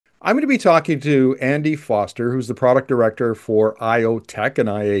I'm going to be talking to Andy Foster, who's the product director for IOTech, an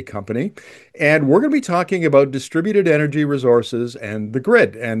IA company. And we're going to be talking about distributed energy resources and the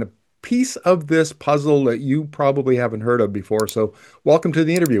grid, and a piece of this puzzle that you probably haven't heard of before. So, welcome to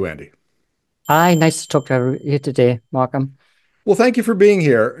the interview, Andy. Hi, nice to talk to you today, Markham. Well, thank you for being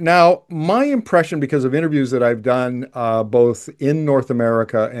here. Now, my impression, because of interviews that I've done both in North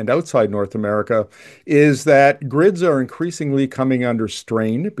America and outside North America, is that grids are increasingly coming under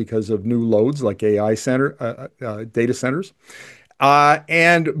strain because of new loads like data centers.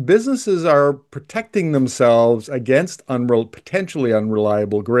 And businesses are protecting themselves against potentially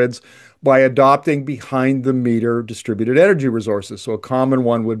unreliable grids by adopting behind the meter distributed energy resources. So a common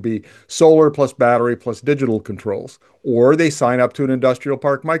one would be solar plus battery plus digital controls, or they sign up to an industrial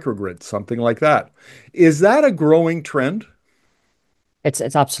park microgrid, something like that. Is that a growing trend? It's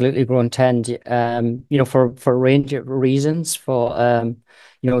absolutely grown trend. For a range of reasons, for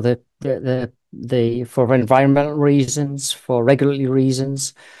environmental reasons, for regulatory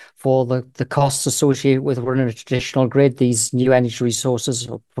reasons, for the costs associated with running a traditional grid. These new energy resources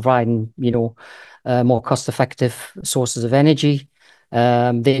are providing, more cost-effective sources of energy.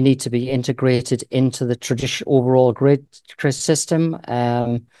 They need to be integrated into the traditional overall grid system.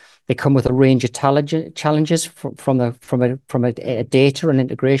 They come with a range of challenges from a data and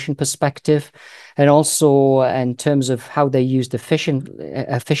integration perspective, and also in terms of how they used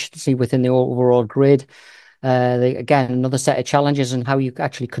efficiency within the overall grid. Again, another set of challenges in how you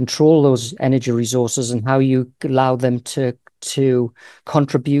actually control those energy resources and how you allow them to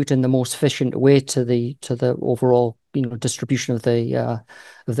contribute in the most efficient way to the overall distribution of the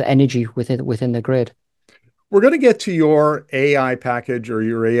energy within the grid. We're going to get to your AI package or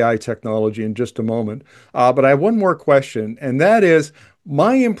your AI technology in just a moment. But I have one more question, and that is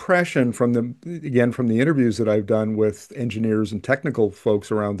my impression from the interviews that I've done with engineers and technical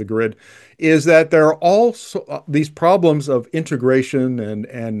folks around the grid is that there are also these problems of integration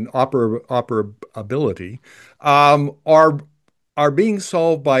and operability are being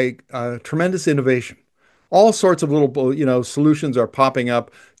solved by tremendous innovation. All sorts of little, solutions are popping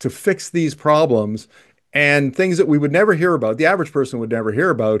up to fix these problems and things that we would never hear about, the average person would never hear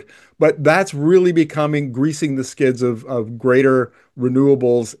about, but that's really becoming greasing the skids of greater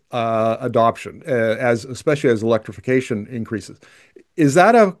renewables adoption, especially as electrification increases. Is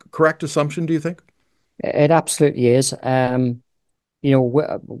that a correct assumption, do you think? It absolutely is. One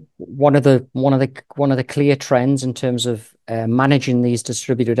of the clear trends in terms of managing these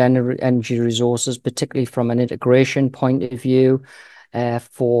distributed energy resources, particularly from an integration point of view,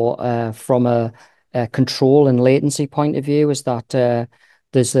 from a control and latency point of view, is that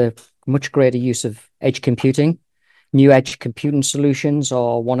there's a much greater use of edge computing. New edge computing solutions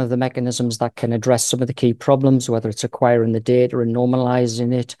are one of the mechanisms that can address some of the key problems, whether it's acquiring the data and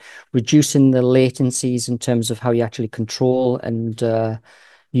normalizing it, reducing the latencies in terms of how you actually control and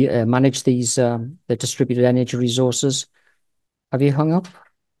manage the distributed energy resources. Have you hung up?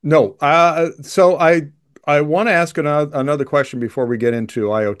 No. So I want to ask another question before we get into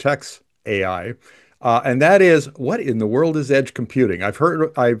IoTech's AI, and that is, what in the world is edge computing? I've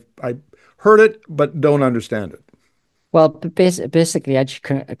heard it, but don't understand it. Well, basically, edge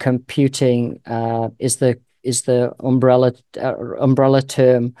computing is the umbrella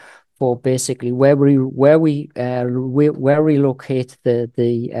term for basically where we locate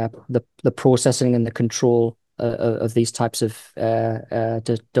the processing and the control of these types of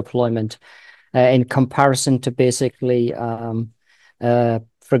deployment in comparison to basically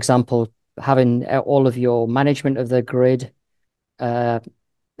for example, having all of your management of the grid uh,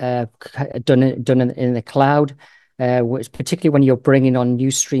 uh, done in the cloud, particularly when you're bringing on new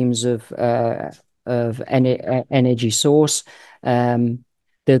streams of energy source. The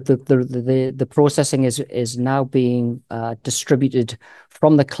processing is now being distributed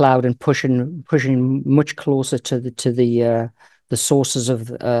from the cloud and pushing much closer to the sources of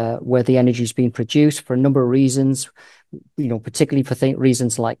where the energy is being produced for a number of reasons. Particularly for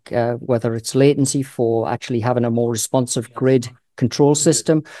reasons like whether it's latency for actually having a more responsive grid control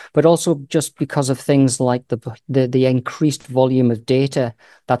system, but also just because of things like the increased volume of data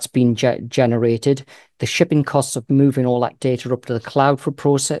that's been generated, the shipping costs of moving all that data up to the cloud for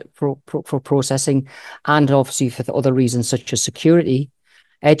processing, and obviously for the other reasons such as security.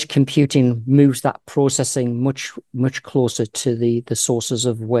 Edge computing moves that processing much closer to the sources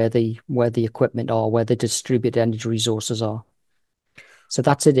of where the equipment are, where the distributed energy resources are. So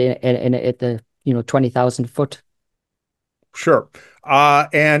that's it at the 20,000 foot. Sure.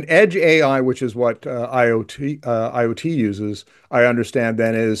 And Edge AI, which is what IoT uses, I understand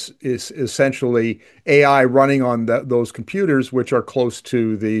then is essentially AI running on those computers, which are close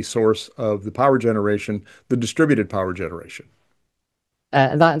to the source of the power generation, the distributed power generation.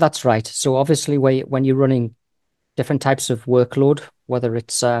 That's right. So obviously, when you're running different types of workload, whether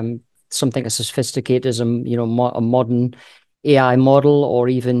it's something as sophisticated as a modern AI model, or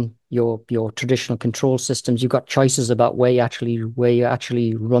even your traditional control systems, you've got choices about where you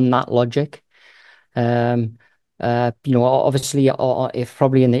actually run that logic. Um, Obviously, if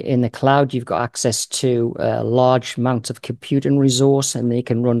probably in the cloud, you've got access to large amounts of computing resource, and they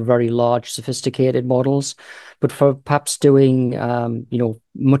can run very large, sophisticated models. But for perhaps doing,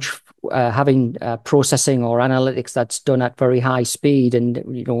 much having processing or analytics that's done at very high speed,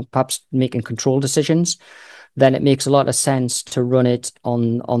 and perhaps making control decisions, then it makes a lot of sense to run it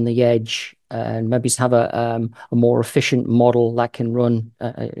on the edge and maybe have a more efficient model that can run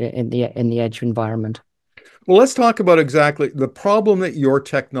in the edge environment. Well, let's talk about exactly the problem that your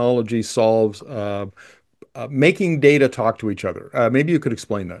technology solves, making data talk to each other. Maybe you could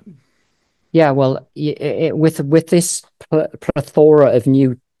explain that. Yeah, well, with this plethora of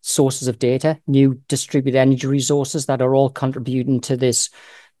new sources of data, new distributed energy resources that are all contributing to this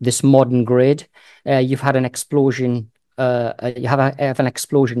modern grid, you've had an explosion. You have an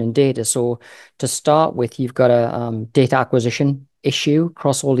explosion in data. So to start with, you've got a data acquisition issue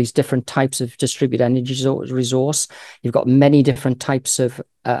across all these different types of distributed energy resource. You've got many different types of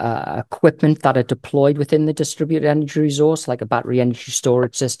equipment that are deployed within the distributed energy resource, like a battery energy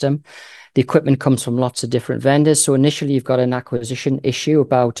storage system. The equipment comes from lots of different vendors. So initially, you've got an acquisition issue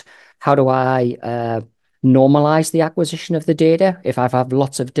about how do I normalize the acquisition of the data if I have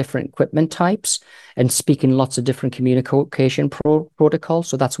lots of different equipment types and speaking lots of different communication protocols.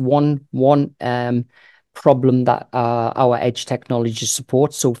 So that's one problem that our edge technology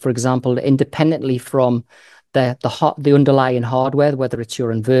supports. So, for example, independently from the underlying hardware, whether it's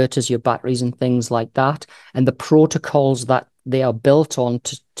your inverters, your batteries, and things like that, and the protocols that they are built on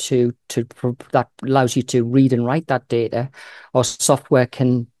that allows you to read and write that data, or software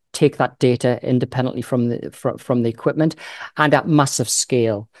can take that data independently from the equipment and at massive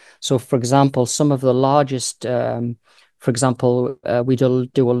scale. So, for example, some of the largest for example, we do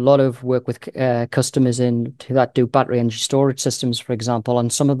a lot of work with customers that do battery energy storage systems, for example. On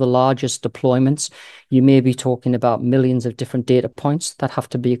some of the largest deployments, you may be talking about millions of different data points that have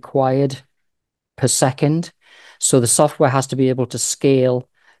to be acquired per second. So the software has to be able to scale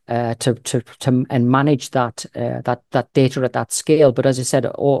to and manage that data at that scale. But as I said,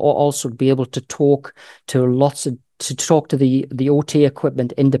 also be able to talk to the OT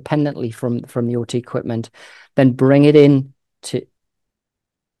equipment independently from the OT equipment, then bring it in to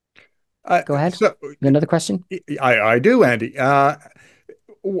Uh, go ahead. so Another question? I do, Andy. How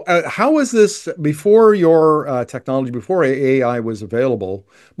is this before your technology, before AI was available?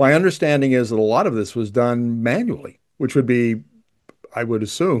 My understanding is that a lot of this was done manually, which would be, I would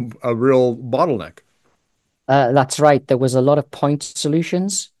assume, a real bottleneck. That's right. There was a lot of point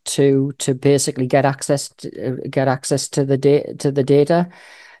solutions to basically get access to the data.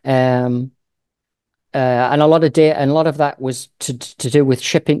 Um, and a lot of data, and a lot of that was to do with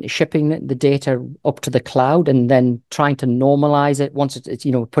shipping the data up to the cloud, and then trying to normalize it once it's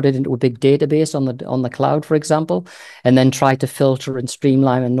put it into a big database on the cloud, for example, and then try to filter and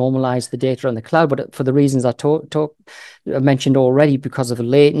streamline and normalize the data on the cloud. But for the reasons I mentioned already, because of the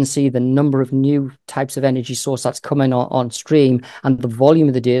latency, the number of new types of energy source that's coming on stream, and the volume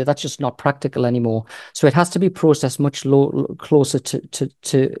of the data, that's just not practical anymore. So it has to be processed much closer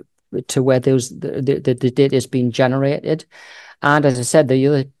to where the data is being generated. And as I said, the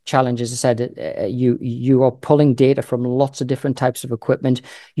other challenge, as I said, you are pulling data from lots of different types of equipment.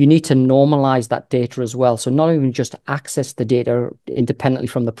 You need to normalize that data as well. So not even just access the data independently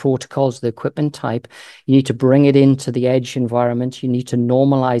from the protocols, the equipment type, you need to bring it into the edge environment. You need to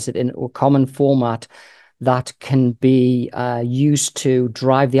normalize it in a common format that can be used to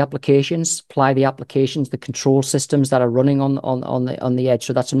drive the applications, supply the applications, the control systems that are running on the edge.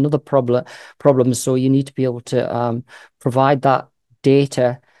 So that's another problem. So you need to be able to provide that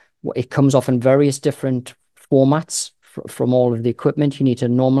data. It comes off in various different formats from all of the equipment. You need to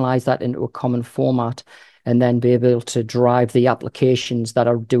normalize that into a common format, and then be able to drive the applications that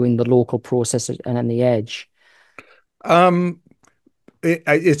are doing the local process and on the edge. Um,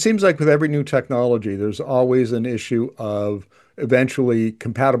 it seems like with every new technology, there's always an issue of eventually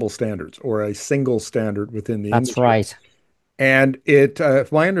compatible standards or a single standard within the That's industry. right. And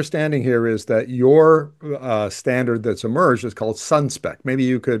my understanding here is that your standard that's emerged is called SunSpec. Maybe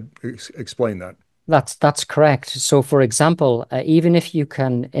you could explain that. That's correct. So, for example, even if you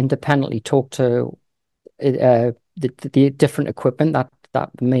can independently talk to the different equipment that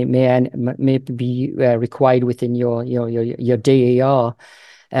may be required within your DER,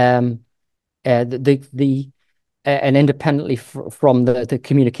 um, the and independently from the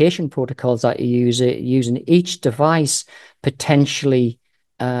communication protocols that you using each device potentially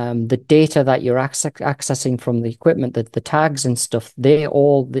the data that you're accessing from the equipment, the tags and stuff,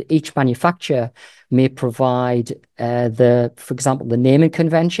 each manufacturer may provide for example, the naming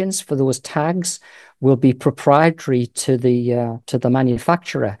conventions for those tags will be proprietary to the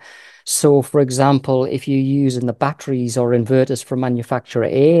manufacturer. So, for example, if you're using the batteries or inverters from manufacturer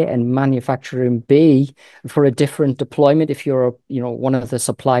A and manufacturer B for a different deployment, if you're one of the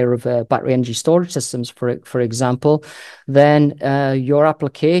supplier of battery energy storage systems, for example, then your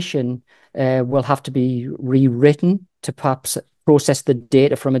application will have to be rewritten to perhaps process the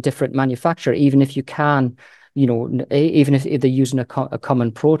data from a different manufacturer, even if you can. Even if they're using a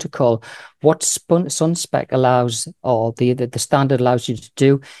common protocol, what SunSpec allows, or the standard allows you to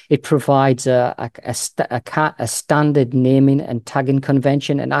do, it provides a standard naming and tagging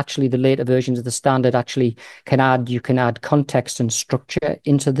convention, and actually the later versions of the standard actually you can add context and structure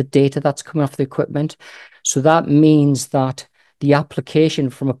into the data that's coming off the equipment. So that means that the application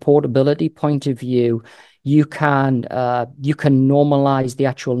from a portability point of view, you can normalize the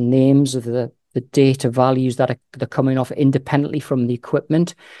actual names of the data values that are coming off independently from the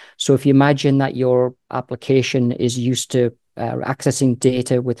equipment. So if you imagine that your application is used to accessing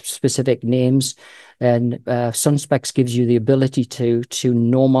data with specific names, and SunSpecs gives you the ability to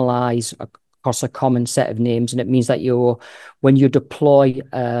normalize across a common set of names, and it means that when you deploy,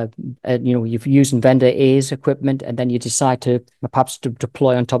 you're using vendor A's equipment, and then you decide to perhaps to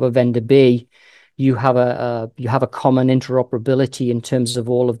deploy on top of vendor B, you have a common interoperability in terms of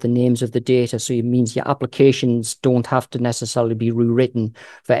all of the names of the data. So it means your applications don't have to necessarily be rewritten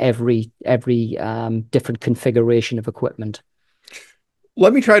for every different configuration of equipment.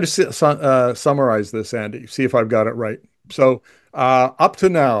 Let me try to summarize this, Andy, see if I've got it right. So, up to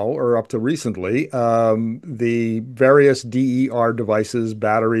now, or up to recently, the various DER devices,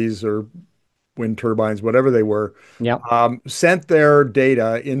 batteries, or wind turbines, whatever they were, Yeah, sent their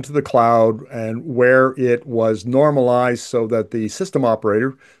data into the cloud, and where it was normalized so that the system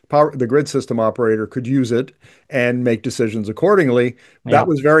operator, the grid system operator, could use it and make decisions accordingly. That yeah,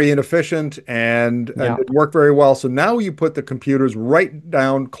 was very inefficient and yeah. didn't work very well. So now you put the computers right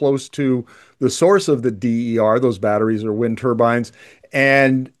down close to the source of the DER, those batteries or wind turbines,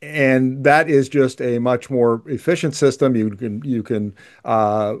 and that is just a much more efficient system. You can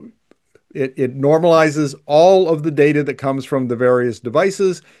it normalizes all of the data that comes from the various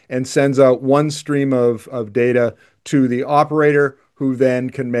devices and sends out one stream of data to the operator, who then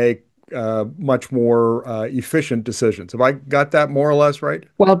can make much more efficient decisions. Have I got that more or less right?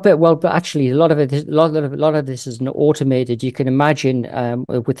 But actually, a lot of this is automated. You can imagine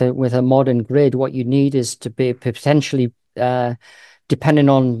with a modern grid, what you need is to be potentially depending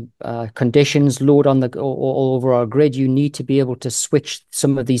on conditions, load on the all over our grid, you need to be able to switch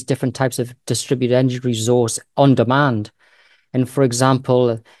some of these different types of distributed energy resource on demand. And for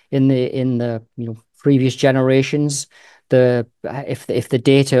example, in the previous generations, the if the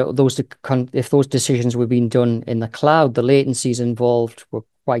data if those decisions were being done in the cloud, the latencies involved were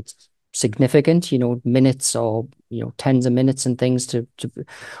quite significant. Minutes or tens of minutes and things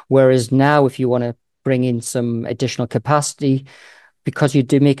whereas now, if you want to bring in some additional capacity, because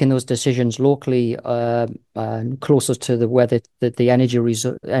you're making those decisions locally, closer to where the energy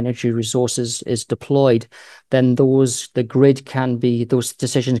resources is deployed, then those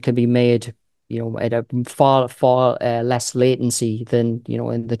decisions can be made, at a far less latency than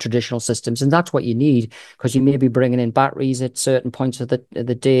in the traditional systems, and that's what you need, because you may be bringing in batteries at certain points of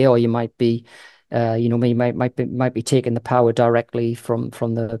the day, or you might be might be taking the power directly from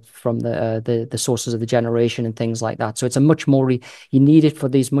the sources of the generation and things like that. So it's a much more you need it for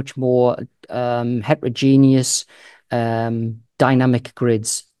these much more heterogeneous, dynamic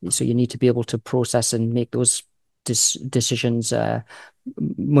grids. So you need to be able to process and make those decisions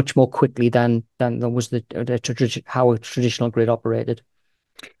much more quickly than was how a traditional grid operated.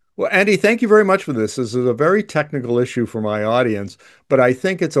 Well, Andy, thank you very much for this. This is a very technical issue for my audience, but I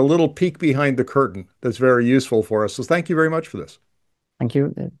think it's a little peek behind the curtain that's very useful for us. So thank you very much for this. Thank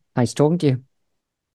you. Nice talking to you.